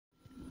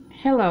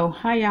Hello,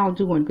 how y'all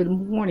doing? Good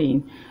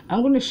morning. I'm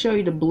going to show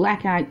you the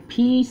black-eyed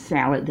pea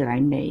salad that I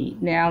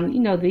made. Now,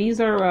 these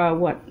are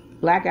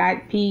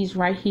black-eyed peas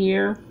right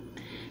here.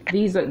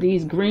 These are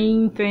these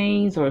green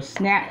things or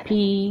snap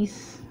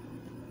peas.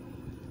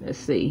 Let's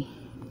see.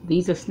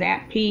 These are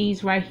snap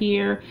peas right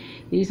here.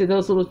 These are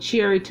those little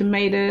cherry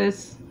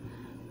tomatoes.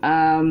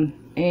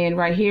 And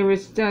right here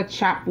is the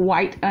chopped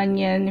white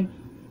onion.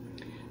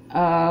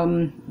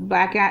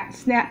 Black-eyed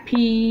snap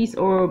peas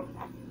or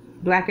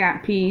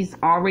black-eyed peas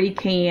already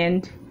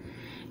canned,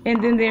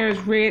 and then there's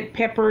red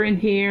pepper in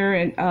here,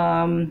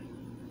 and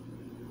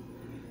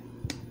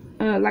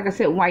like I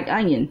said, white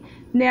onion.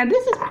 Now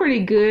this is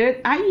pretty good.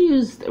 I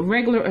used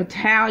regular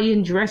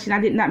Italian dressing.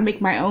 I did not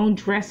make my own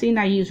dressing.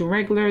 I used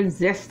regular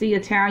zesty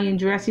Italian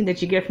dressing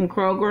that you get from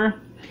Kroger,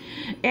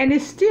 and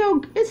it's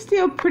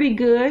still pretty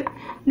good.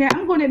 Now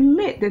I'm going to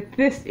admit that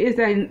this is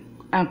an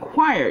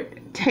acquired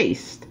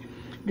taste.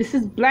 This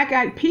is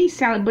black-eyed pea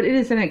salad, but it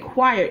is an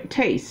acquired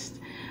taste.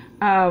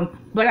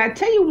 But I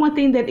tell you one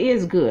thing that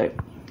is good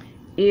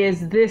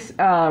is this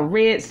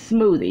red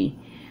smoothie.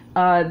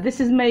 This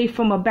is made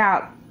from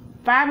about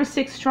 5 or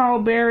 6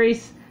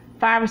 strawberries,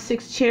 5 or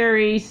 6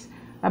 cherries,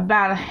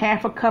 about a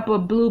half a cup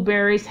of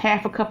blueberries,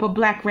 half a cup of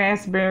black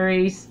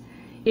raspberries,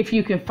 if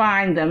you can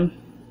find them,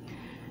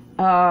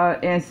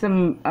 and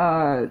some,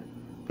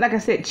 like I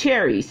said,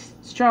 cherries,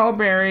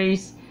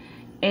 strawberries,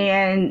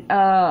 and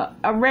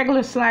a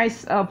regular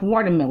slice of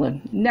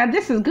watermelon. Now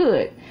this is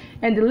good.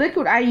 And the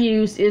liquid I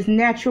use is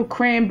natural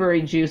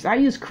cranberry juice. I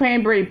use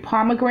cranberry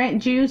pomegranate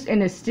juice,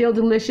 and it's still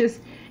delicious,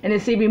 and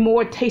it's even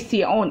more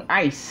tasty on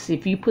ice.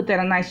 If you put that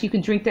on ice, you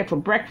can drink that for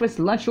breakfast,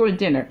 lunch, or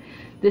dinner.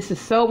 This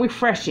is so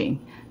refreshing.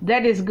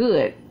 That is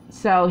good.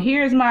 So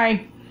here's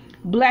my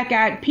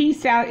black-eyed pea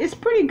salad. It's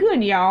pretty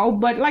good, y'all,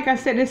 but like I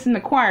said, it's an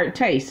acquired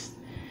taste.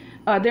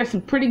 There's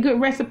some pretty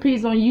good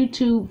recipes on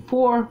YouTube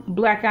for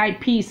black-eyed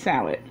pea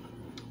salad.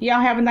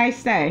 Y'all have a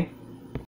nice day.